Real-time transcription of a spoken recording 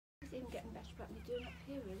been getting better at me doing up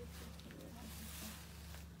here, really.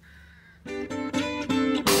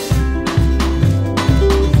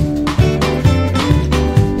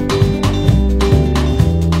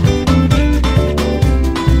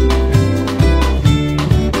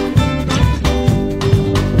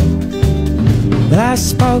 Well, I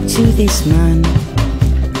spoke to this man,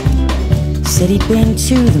 said he'd been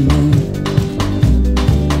to the moon,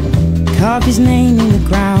 carved his name in the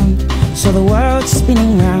ground, saw the world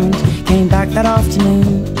spinning round, came back that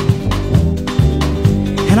afternoon.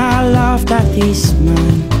 And I laughed at this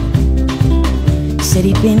man, said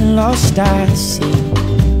he'd been lost at sea,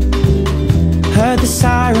 heard the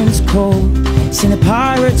sirens call, seen the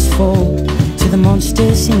pirates fall to the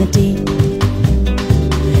monsters in the deep.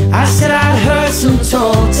 I said I'd heard some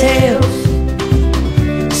tall tales,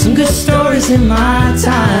 some good stories in my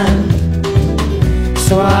time.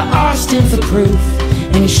 So I asked him for proof,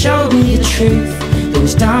 and he showed me the truth. There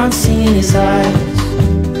was dancing in his eyes.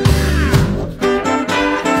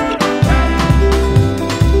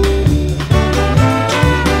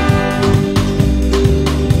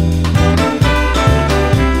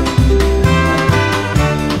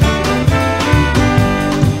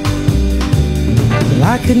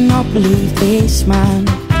 I could not believe this man.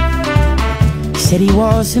 He said he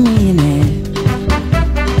was a millionaire.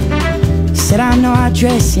 He said, I know I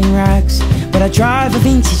dress in rags, but I drive a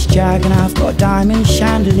vintage Jag and I've got a diamond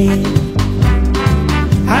chandelier.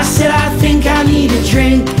 I said, I think I need a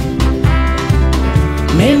drink.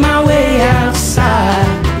 Made my way outside.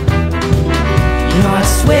 You know, I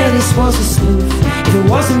swear this was a spoof. If it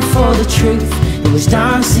wasn't for the truth, there was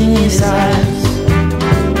dancing in his eyes.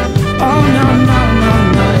 Oh no, no, no,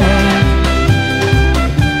 no.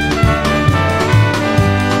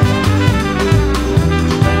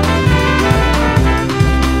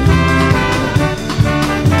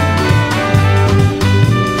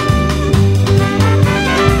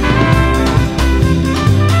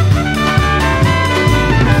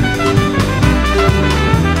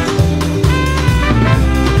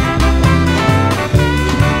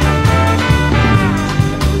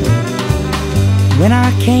 When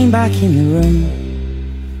I came back in the room,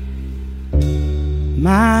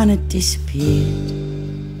 man had disappeared.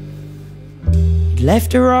 He'd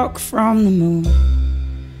left a rock from the moon,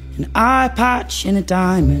 an eye patch and a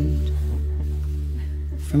diamond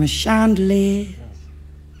from a chandelier.